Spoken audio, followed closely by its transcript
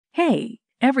Hey,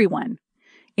 everyone!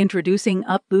 Introducing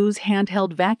Upbooz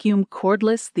Handheld Vacuum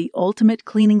Cordless, the ultimate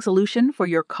cleaning solution for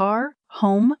your car,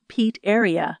 home, peat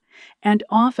area, and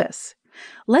office.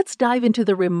 Let's dive into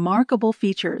the remarkable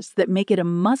features that make it a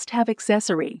must-have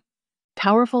accessory.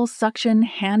 Powerful Suction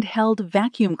Handheld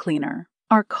Vacuum Cleaner.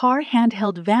 Our car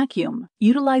handheld vacuum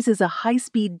utilizes a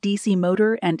high-speed DC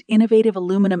motor and innovative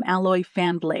aluminum alloy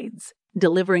fan blades,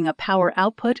 delivering a power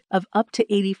output of up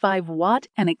to 85 watt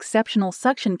and exceptional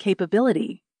suction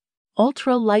capability.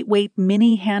 Ultra-lightweight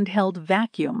Mini Handheld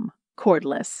Vacuum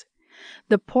Cordless.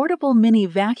 The portable mini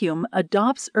vacuum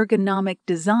adopts ergonomic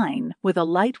design with a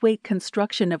lightweight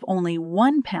construction of only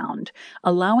 1 pound,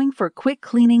 allowing for quick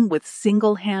cleaning with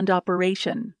single-hand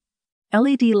operation.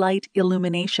 LED Light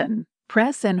Illumination.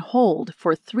 Press and hold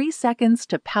for 3 seconds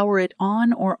to power it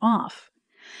on or off.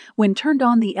 When turned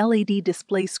on, the LED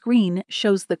display screen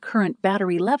shows the current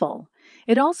battery level.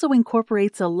 It also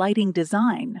incorporates a lighting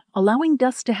design, allowing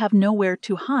dust to have nowhere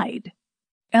to hide.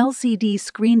 LCD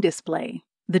screen display.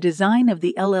 The design of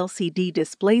the LCD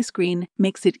display screen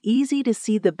makes it easy to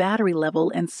see the battery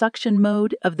level and suction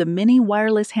mode of the mini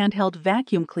wireless handheld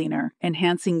vacuum cleaner,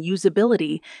 enhancing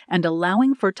usability and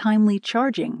allowing for timely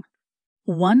charging.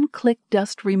 One-click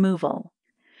dust removal.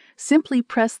 Simply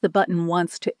press the button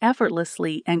once to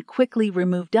effortlessly and quickly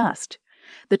remove dust.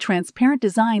 The transparent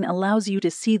design allows you to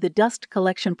see the dust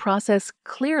collection process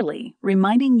clearly,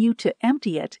 reminding you to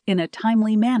empty it in a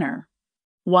timely manner.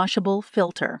 Washable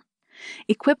filter.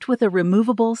 Equipped with a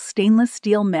removable stainless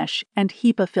steel mesh and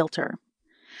HEPA filter.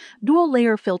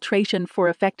 Dual-layer filtration for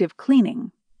effective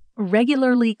cleaning.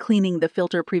 Regularly cleaning the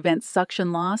filter prevents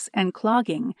suction loss and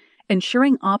clogging,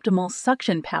 ensuring optimal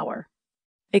suction power.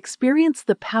 Experience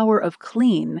the power of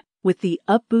clean with the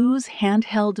Upbooz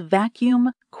Handheld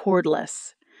Vacuum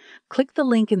Cordless. Click the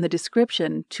link in the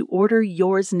description to order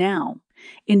yours now.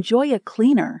 Enjoy a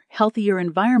cleaner, healthier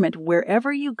environment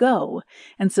wherever you go,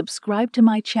 and subscribe to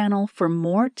my channel for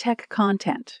more tech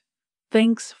content.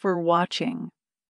 Thanks for watching.